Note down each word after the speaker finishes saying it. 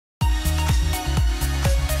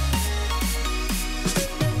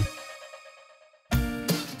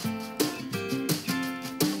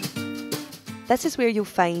This is where you'll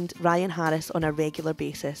find Ryan Harris on a regular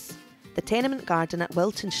basis. The tenement garden at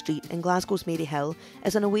Wilton Street in Glasgow's Maryhill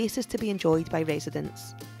is an oasis to be enjoyed by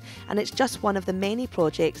residents. And it's just one of the many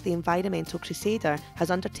projects the environmental crusader has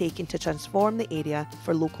undertaken to transform the area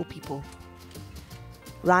for local people.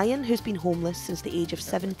 Ryan, who's been homeless since the age of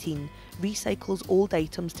 17, recycles old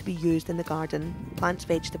items to be used in the garden, plants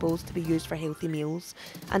vegetables to be used for healthy meals,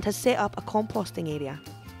 and has set up a composting area.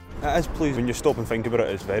 It is pleasing when you stop and think about it.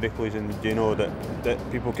 It's very pleasing, you know,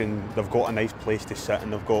 that people they've got a nice place to sit,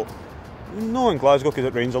 and they've got, not in Glasgow because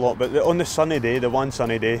it rains a lot, but on the sunny day, the one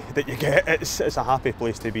sunny day that you get, it's a happy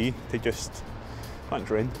place to be, to just,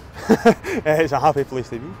 thanks rain, it's a happy place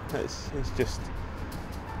to be, it's just,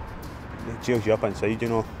 it cheers you up inside, you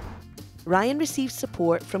know. Ryan receives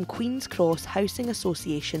support from Queen's Cross Housing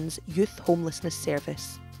Association's Youth Homelessness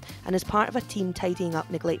Service and is part of a team tidying up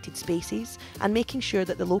neglected spaces and making sure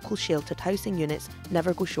that the local sheltered housing units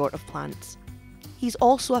never go short of plants. He's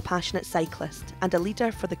also a passionate cyclist and a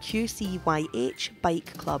leader for the QCYH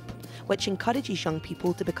Bike Club, which encourages young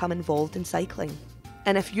people to become involved in cycling.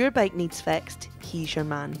 And if your bike needs fixed, he's your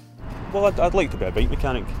man. Well, I'd like to be a bike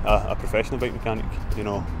mechanic, a professional bike mechanic, you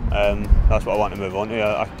know. That's what I want to move on to.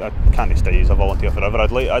 I can't stay as a volunteer forever.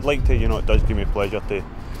 I'd like to, you know, it does give me pleasure to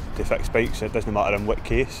fix bikes. It doesn't matter in what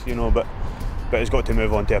case, you know, but it's got to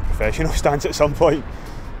move on to a professional stance at some point,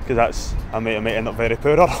 because I might end up very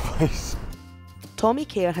poor otherwise. Tommy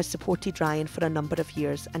Kerr has supported Ryan for a number of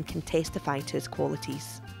years and can testify to his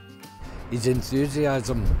qualities. His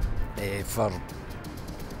enthusiasm for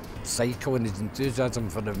cycling, his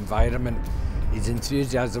enthusiasm for the environment, his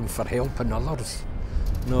enthusiasm for helping others.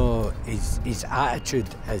 No, his attitude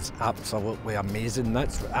is absolutely amazing.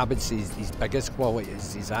 That's what I would say his biggest quality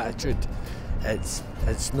is his attitude. It's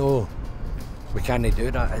no, we can't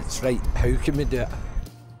do that. It's right, how can we do it?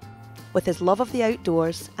 With his love of the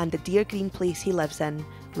outdoors and the dear green place he lives in,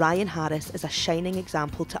 Ryan Harris is a shining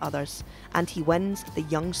example to others, and he wins the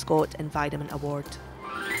Young Scot Environment Award.